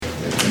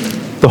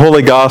The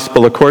Holy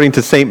Gospel according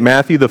to St.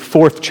 Matthew, the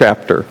 4th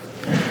chapter.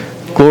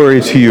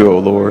 Glory to you, O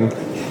Lord.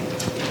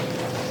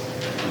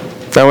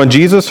 Now when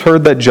Jesus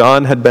heard that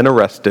John had been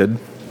arrested,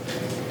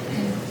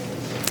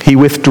 he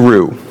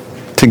withdrew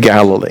to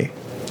Galilee.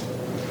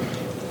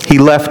 He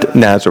left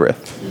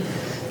Nazareth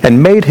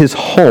and made his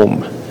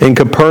home in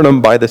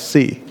Capernaum by the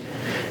sea,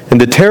 in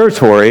the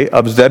territory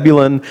of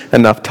Zebulun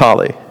and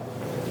Naphtali,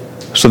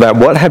 so that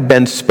what had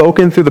been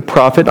spoken through the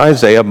prophet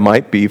Isaiah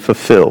might be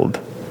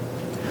fulfilled.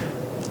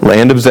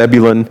 Land of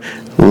Zebulun,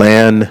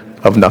 land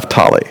of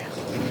Naphtali.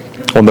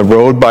 On the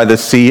road by the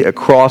sea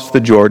across the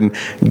Jordan,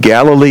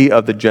 Galilee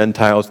of the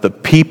Gentiles, the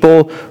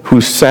people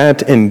who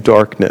sat in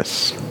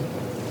darkness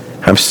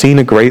have seen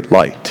a great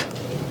light.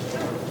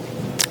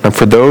 And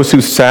for those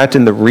who sat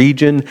in the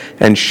region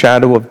and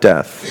shadow of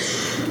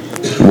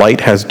death,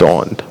 light has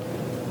dawned.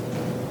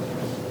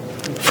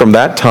 From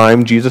that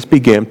time, Jesus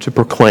began to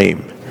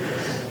proclaim,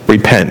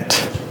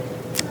 "Repent,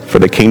 for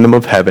the kingdom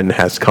of heaven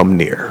has come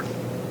near."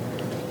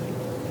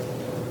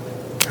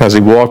 As he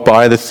walked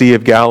by the Sea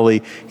of Galilee,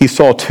 he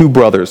saw two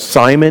brothers,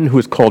 Simon, who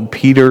is called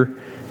Peter,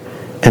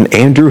 and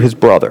Andrew, his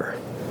brother,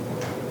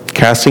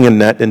 casting a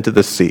net into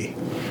the sea,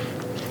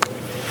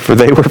 for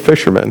they were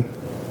fishermen.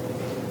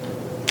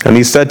 And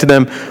he said to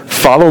them,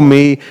 "Follow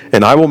me,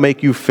 and I will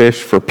make you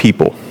fish for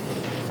people."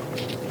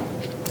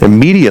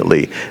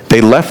 Immediately, they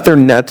left their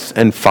nets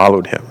and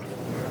followed him.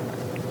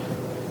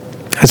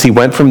 As he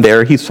went from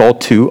there, he saw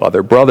two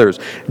other brothers,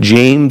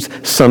 James,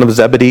 son of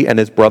Zebedee, and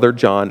his brother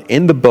John,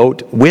 in the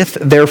boat with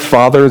their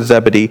father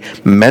Zebedee,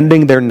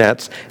 mending their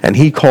nets, and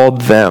he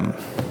called them.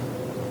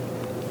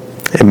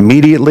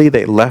 Immediately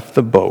they left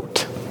the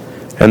boat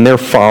and their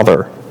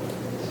father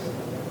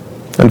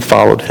and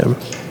followed him.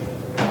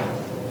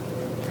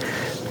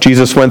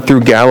 Jesus went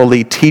through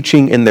Galilee,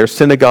 teaching in their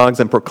synagogues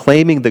and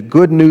proclaiming the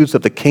good news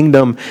of the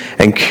kingdom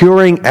and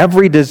curing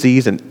every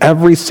disease and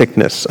every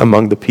sickness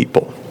among the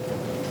people.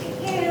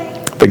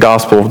 The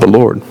gospel of the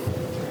Lord.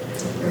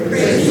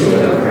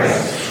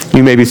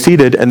 You may be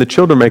seated, and the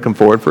children may come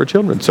forward for a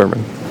children's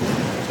sermon.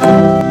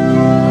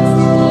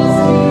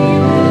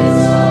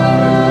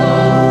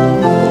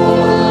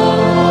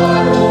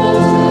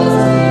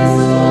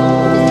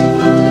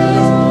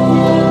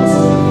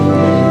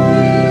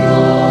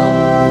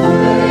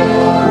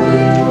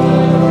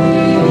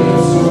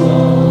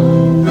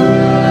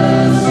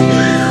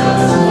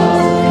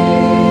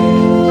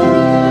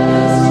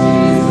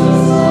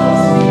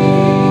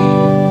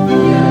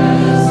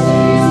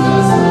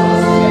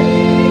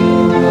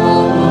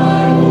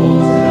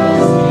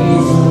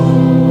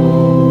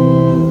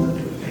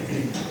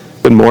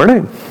 Good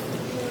morning.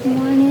 Good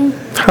morning.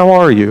 How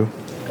are you?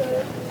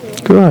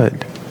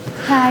 Good.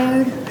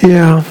 Tired.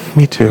 Yeah,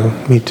 me too.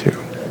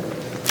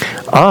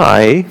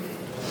 I've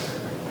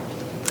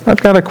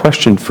got a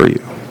question for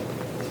you.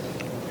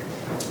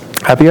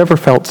 Have you ever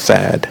felt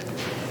sad?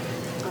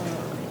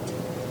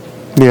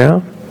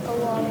 Yeah?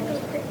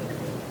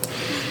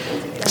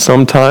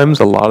 Sometimes,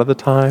 a lot of the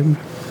time.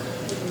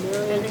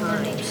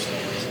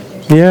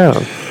 Yeah.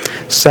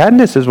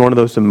 Sadness is one of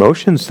those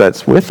emotions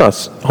that's with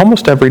us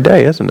almost every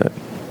day, isn't it?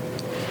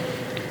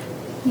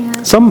 Yeah.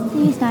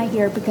 She's not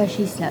here because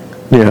she's sick.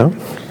 Yeah.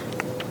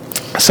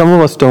 Some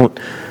of us don't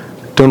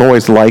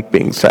always like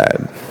being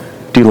sad.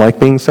 Do you like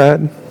being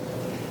sad?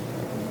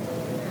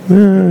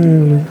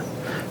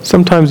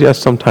 Sometimes yes,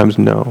 sometimes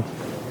no.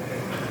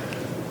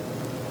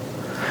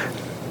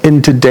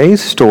 In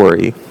today's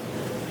story,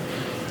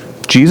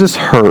 Jesus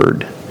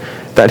heard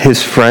that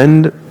his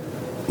friend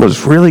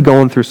was really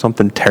going through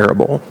something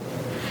terrible.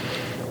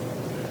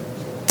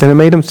 And it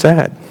made him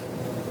sad.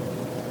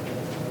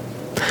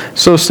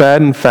 So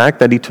sad, in fact,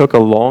 that he took a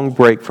long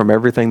break from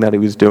everything that he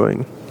was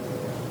doing.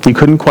 He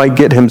couldn't quite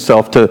get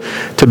himself to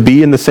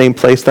be in the same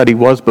place that he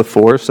was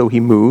before, so he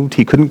moved.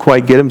 He couldn't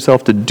quite get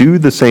himself to do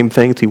the same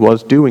things he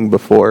was doing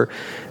before,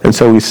 and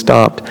so he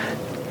stopped.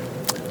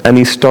 And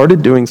he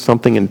started doing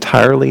something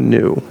entirely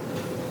new.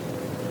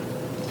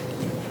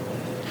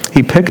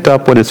 He picked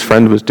up what his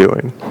friend was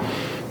doing,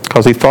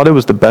 because he thought it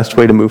was the best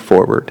way to move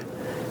forward.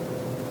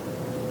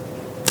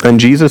 And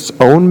Jesus'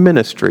 own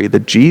ministry,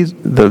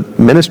 the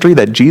ministry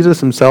that Jesus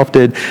himself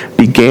did,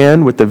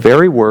 began with the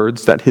very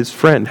words that his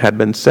friend had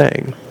been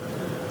saying.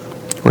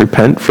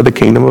 Repent, for the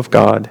kingdom of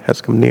God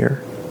has come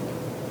near.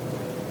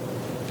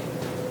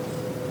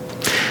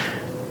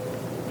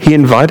 He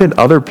invited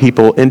other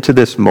people into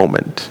this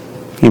moment.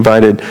 He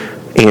invited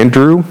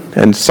Andrew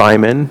and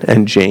Simon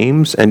and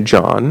James and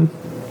John.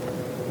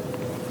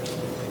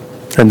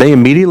 And they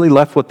immediately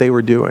left what they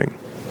were doing.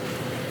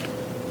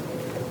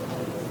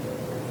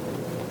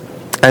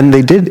 And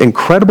they did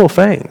incredible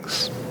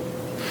things.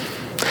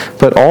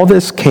 But all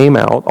this came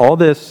out, all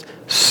this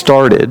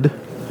started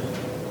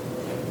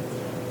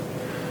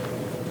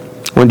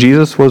when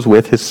Jesus was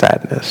with his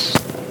sadness.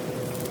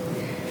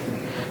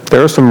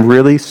 There are some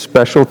really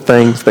special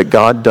things that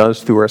God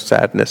does through our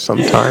sadness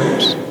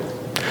sometimes.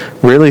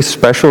 Really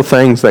special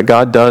things that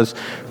God does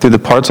through the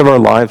parts of our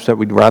lives that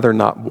we'd rather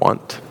not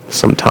want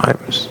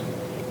sometimes.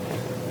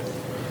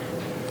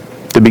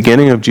 The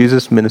beginning of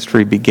Jesus'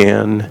 ministry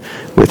began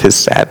with his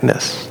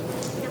sadness.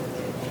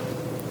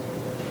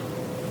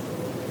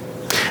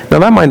 Now,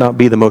 that might not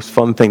be the most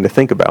fun thing to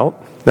think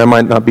about. That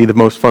might not be the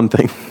most fun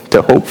thing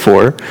to hope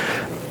for.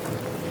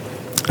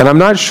 And I'm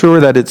not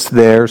sure that it's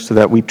there so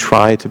that we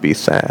try to be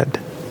sad.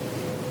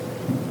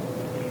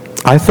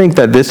 I think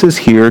that this is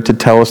here to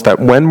tell us that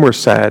when we're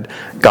sad,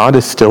 God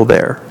is still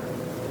there.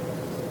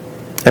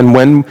 And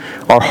when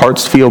our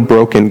hearts feel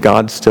broken,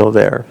 God's still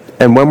there.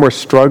 And when we're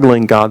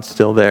struggling, God's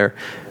still there.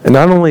 And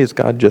not only is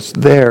God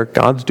just there,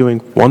 God's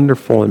doing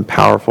wonderful and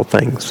powerful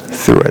things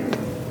through it.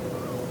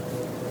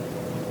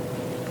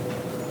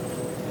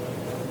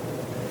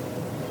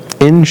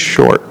 In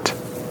short,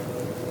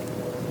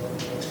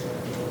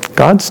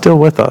 God's still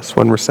with us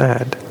when we're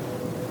sad.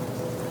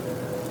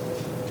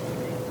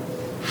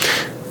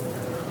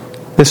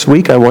 This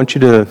week, I want you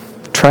to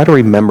try to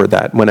remember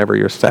that whenever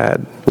you're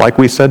sad. Like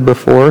we said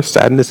before,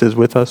 sadness is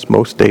with us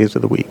most days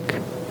of the week.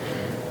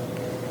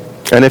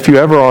 And if you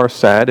ever are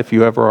sad, if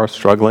you ever are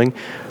struggling,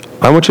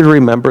 I want you to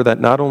remember that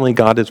not only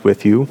God is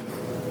with you,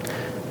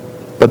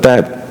 but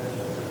that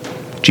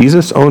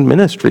Jesus' own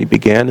ministry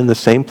began in the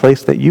same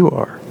place that you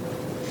are.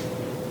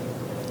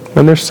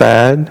 When they're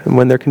sad and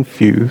when they're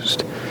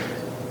confused,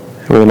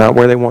 and when they're not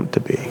where they want to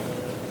be.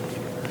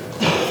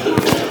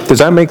 Does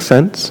that make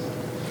sense?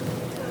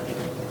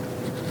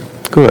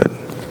 Good.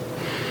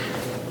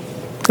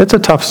 It's a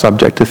tough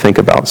subject to think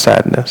about,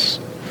 sadness.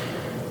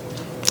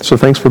 So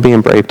thanks for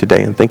being brave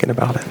today and thinking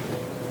about it.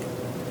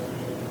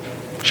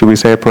 Should we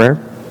say a prayer?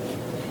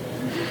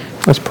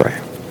 Let's pray.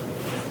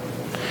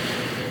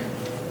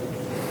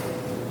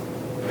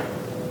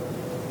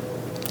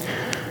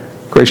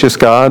 Gracious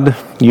God,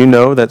 you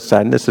know that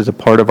sadness is a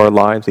part of our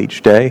lives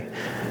each day.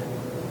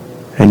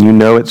 And you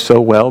know it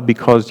so well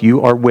because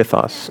you are with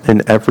us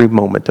in every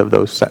moment of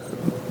those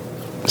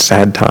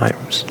sad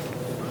times.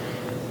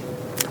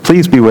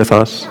 Please be with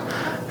us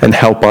and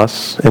help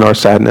us in our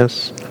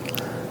sadness.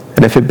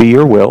 And if it be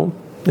your will,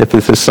 if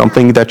this is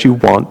something that you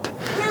want,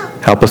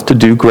 help us to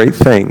do great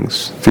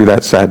things through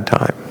that sad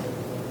time.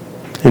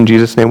 In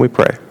Jesus' name we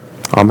pray.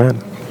 Amen.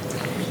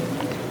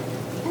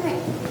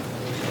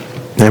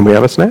 And we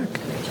have a snack.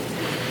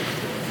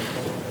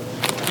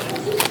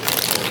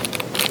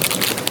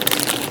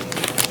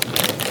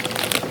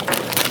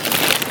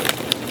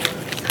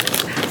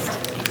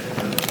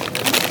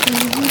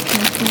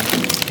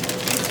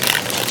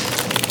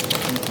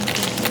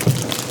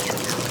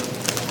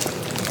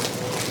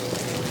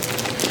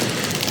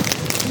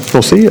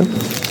 We'll see you.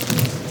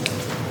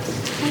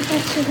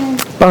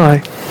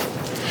 Bye.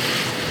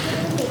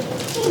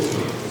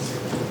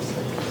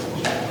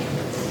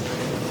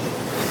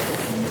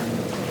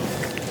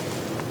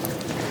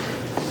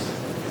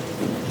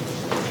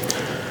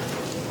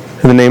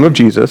 In the name of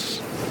Jesus,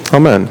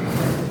 amen.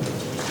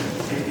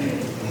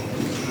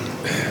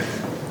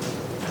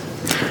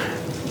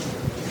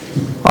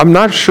 I'm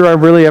not sure I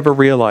really ever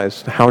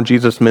realized how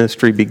Jesus'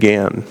 ministry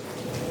began.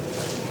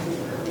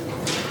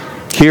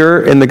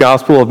 Here in the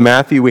Gospel of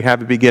Matthew, we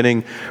have a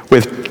beginning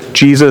with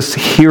Jesus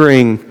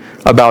hearing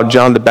about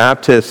John the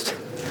Baptist.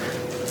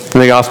 In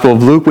the Gospel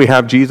of Luke, we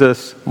have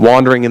Jesus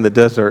wandering in the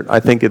desert.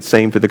 I think it's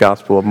same for the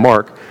Gospel of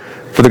Mark.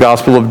 For the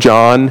Gospel of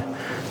John,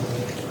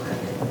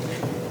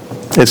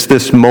 it's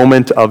this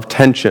moment of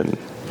tension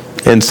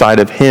inside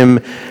of him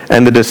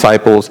and the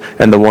disciples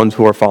and the ones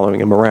who are following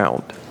him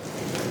around.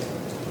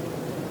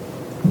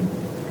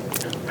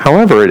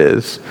 However it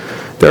is,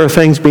 there are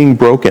things being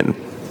broken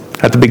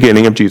at the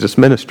beginning of Jesus'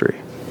 ministry.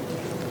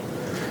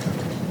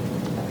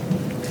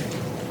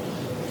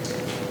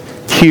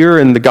 Here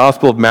in the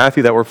Gospel of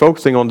Matthew that we're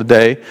focusing on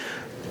today,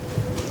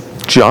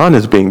 John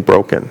is being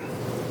broken.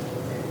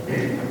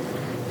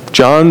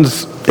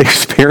 John's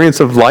experience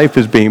of life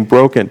is being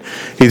broken.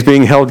 He's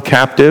being held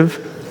captive,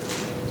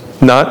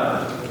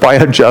 not by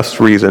a just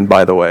reason,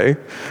 by the way,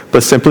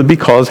 but simply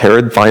because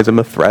Herod finds him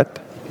a threat.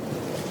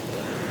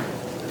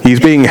 He's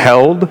being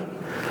held,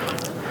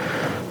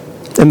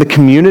 and the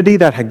community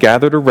that had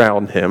gathered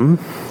around him,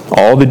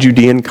 all the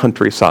Judean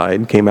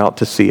countryside came out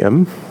to see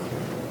him,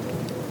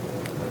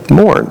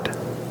 mourned.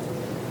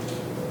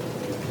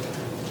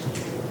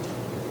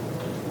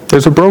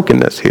 There's a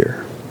brokenness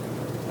here.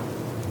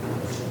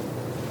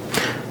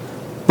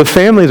 The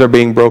families are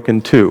being broken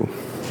too.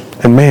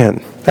 And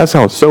man, that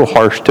sounds so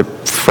harsh to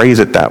phrase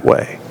it that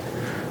way.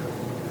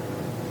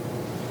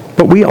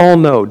 But we all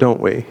know, don't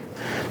we,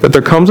 that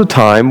there comes a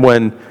time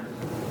when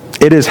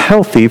it is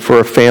healthy for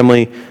a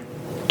family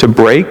to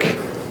break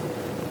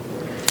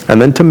and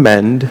then to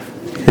mend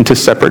into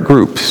separate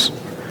groups,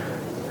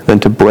 then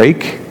to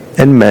break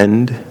and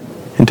mend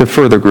into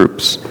further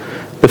groups.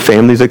 The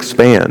families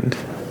expand.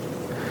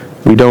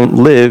 We don't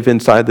live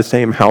inside the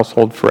same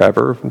household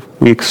forever.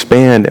 We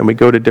expand and we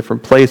go to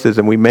different places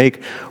and we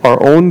make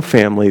our own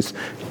families.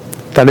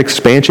 That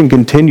expansion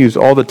continues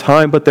all the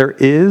time, but there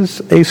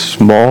is a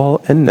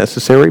small and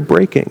necessary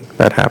breaking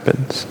that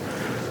happens.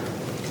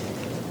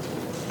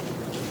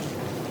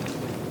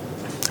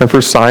 And for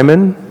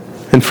Simon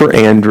and for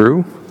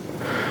Andrew,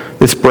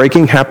 this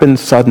breaking happened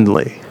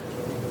suddenly.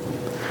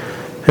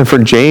 And for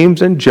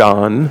James and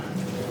John,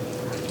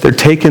 they're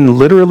taken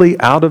literally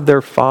out of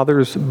their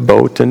father's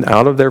boat and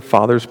out of their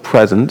father's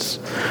presence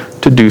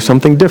to do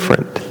something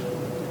different.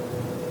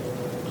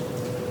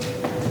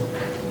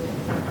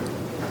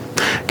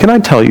 Can I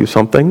tell you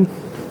something?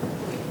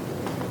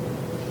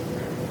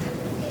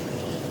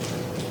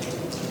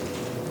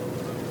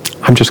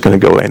 I'm just going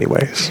to go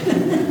anyways.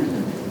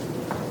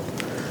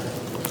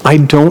 I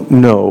don't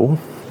know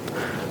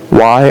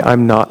why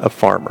I'm not a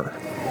farmer.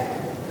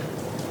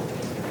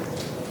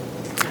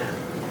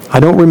 I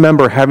don't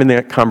remember having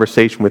that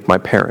conversation with my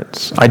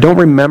parents. I don't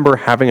remember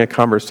having a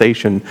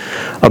conversation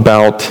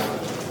about,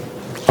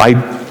 I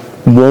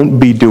won't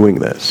be doing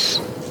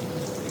this.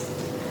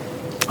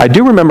 I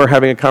do remember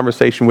having a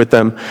conversation with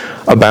them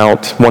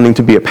about wanting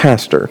to be a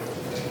pastor.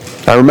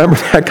 I remember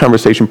that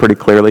conversation pretty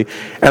clearly,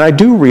 and I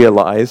do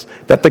realize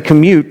that the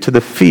commute to the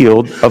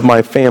field of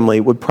my family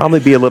would probably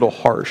be a little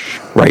harsh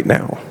right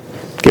now,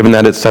 given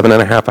that it's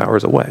 7.5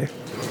 hours away.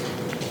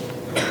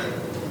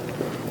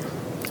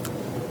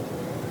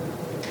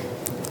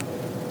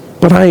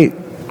 But I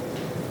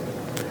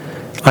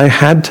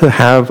had to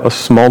have a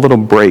small little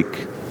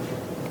break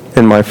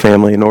in my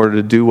family in order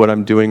to do what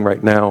I'm doing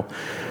right now.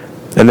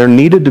 And there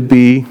needed to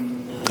be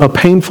a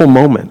painful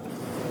moment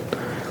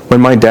when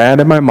my dad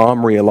and my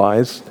mom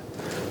realized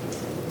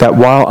that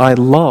while I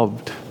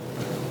loved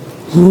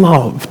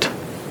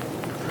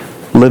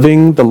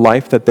living the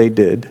life that they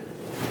did,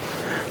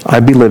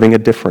 I'd be living a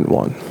different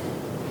one.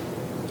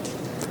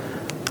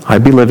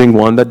 I'd be living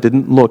one that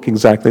didn't look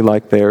exactly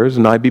like theirs,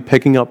 and I'd be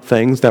picking up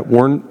things that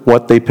weren't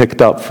what they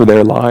picked up for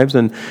their lives,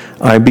 and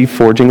I'd be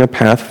forging a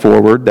path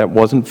forward that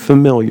wasn't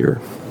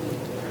familiar.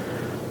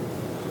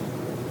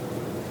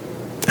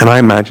 And I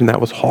imagine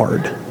that was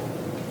hard.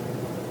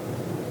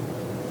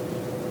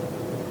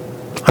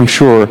 I'm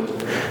sure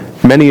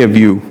many of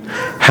you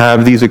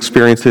have these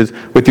experiences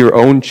with your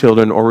own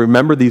children or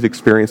remember these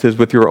experiences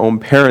with your own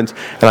parents,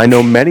 and I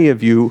know many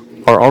of you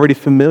are already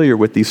familiar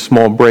with these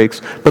small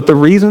breaks, but the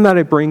reason that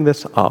I bring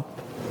this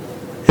up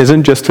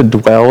isn't just to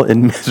dwell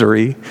in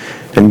misery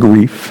and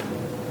grief,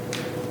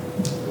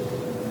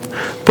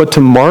 but to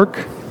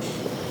mark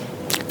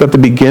that the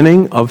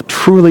beginning of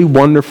truly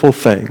wonderful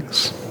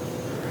things,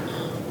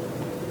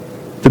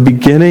 the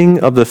beginning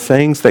of the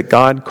things that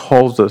God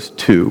calls us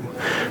to,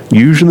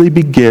 usually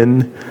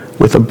begin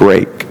with a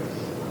break.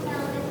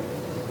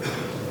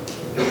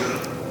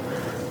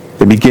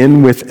 They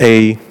begin with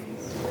a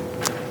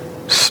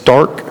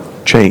stark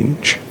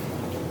change.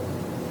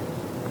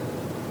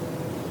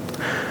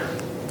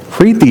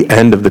 Read the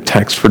end of the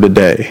text for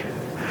today.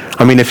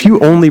 I mean, if you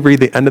only read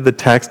the end of the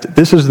text,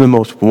 this is the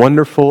most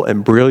wonderful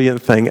and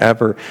brilliant thing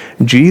ever.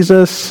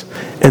 Jesus,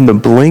 in the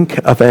blink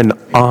of an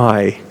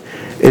eye,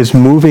 is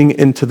moving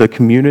into the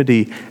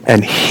community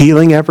and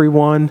healing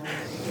everyone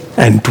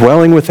and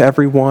dwelling with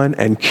everyone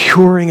and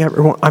curing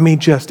everyone. I mean,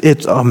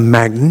 it's a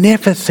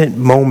magnificent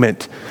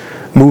moment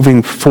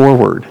moving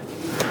forward.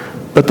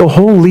 But the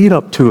whole lead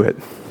up to it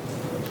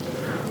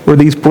were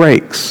these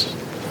breaks.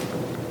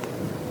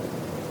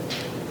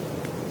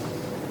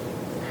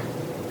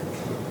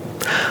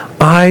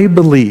 I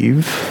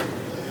believe,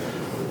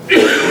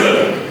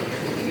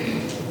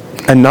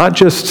 and not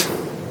just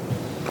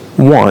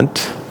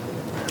want,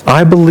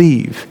 I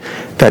believe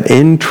that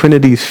in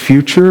Trinity's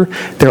future,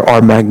 there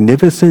are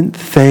magnificent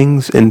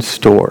things in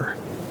store.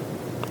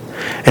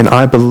 And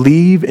I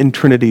believe in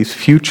Trinity's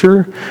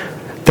future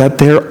that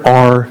there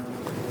are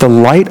the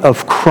light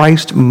of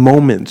Christ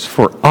moments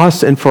for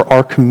us and for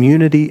our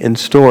community in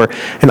store.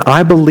 And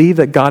I believe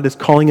that God is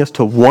calling us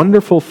to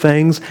wonderful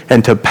things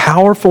and to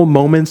powerful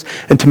moments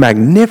and to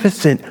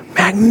magnificent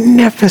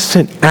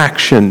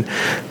action.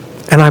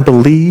 And I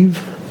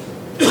believe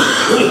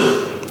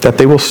that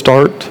they will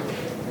start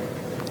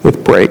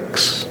with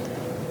breaks.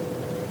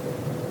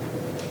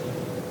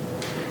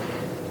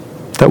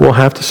 That we'll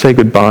have to say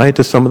goodbye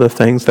to some of the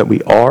things that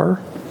we are,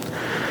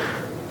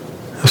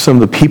 some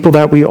of the people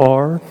that we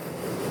are.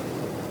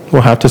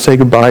 We'll have to say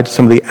goodbye to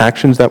some of the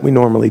actions that we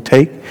normally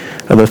take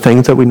and the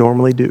things that we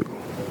normally do.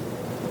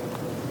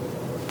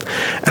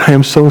 And I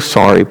am so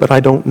sorry, but I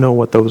don't know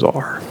what those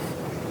are.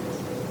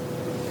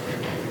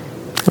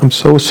 I'm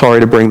so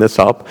sorry to bring this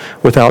up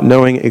without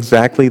knowing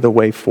exactly the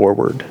way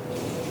forward.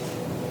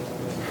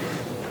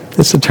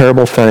 It's a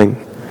terrible thing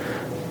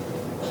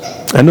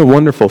and a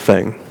wonderful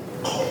thing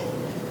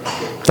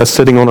that's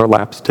sitting on our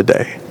laps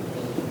today.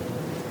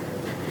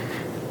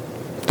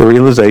 The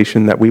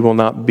realization that we will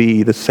not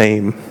be the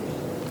same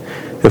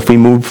if we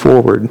move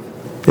forward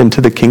into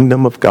the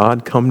kingdom of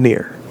God come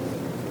near.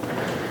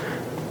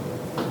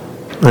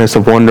 And it's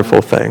a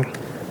wonderful thing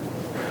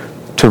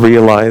to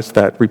realize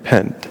that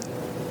repent,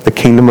 the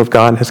kingdom of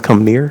God has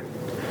come near,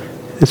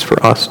 is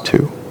for us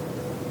too.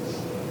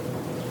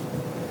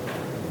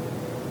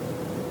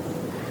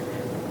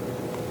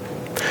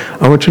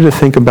 I want you to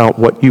think about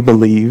what you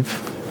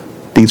believe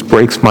these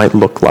breaks might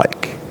look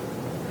like.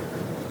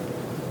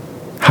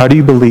 How do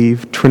you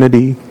believe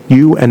Trinity,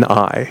 you and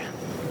I,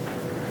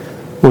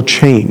 will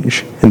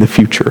change in the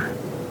future?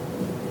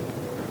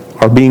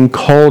 Are being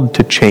called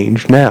to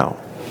change now?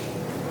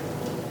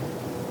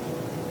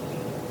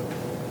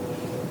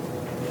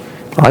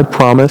 I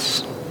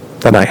promise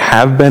that I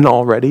have been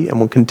already and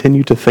will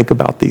continue to think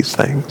about these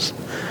things.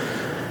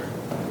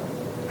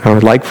 I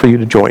would like for you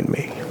to join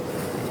me,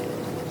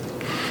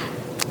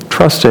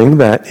 trusting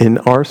that in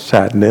our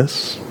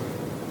sadness,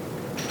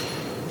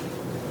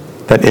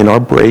 that in our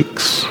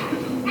breaks,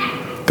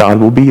 God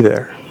will be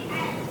there.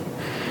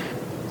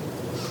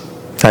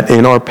 That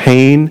in our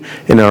pain,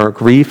 in our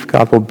grief,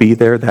 God will be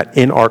there. That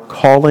in our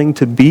calling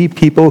to be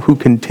people who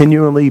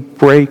continually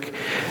break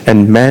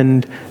and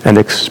mend and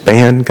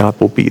expand, God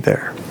will be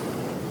there.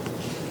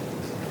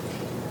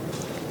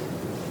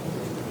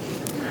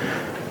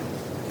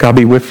 God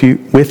be with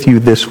you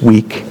this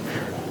week.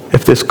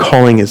 If this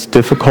calling is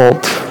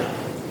difficult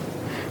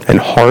and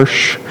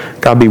harsh,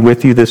 God be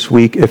with you this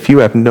week. If you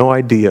have no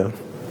idea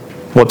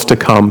what's to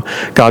come,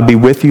 God be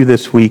with you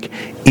this week,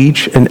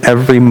 each and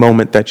every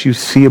moment that you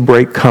see a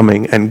break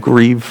coming, and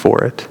grieve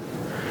for it.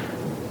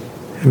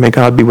 And may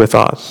God be with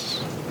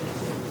us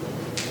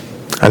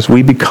as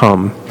we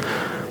become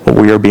what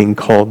we are being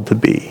called to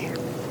be.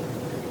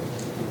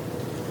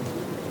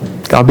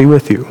 God be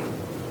with you.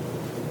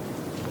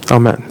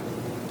 Amen.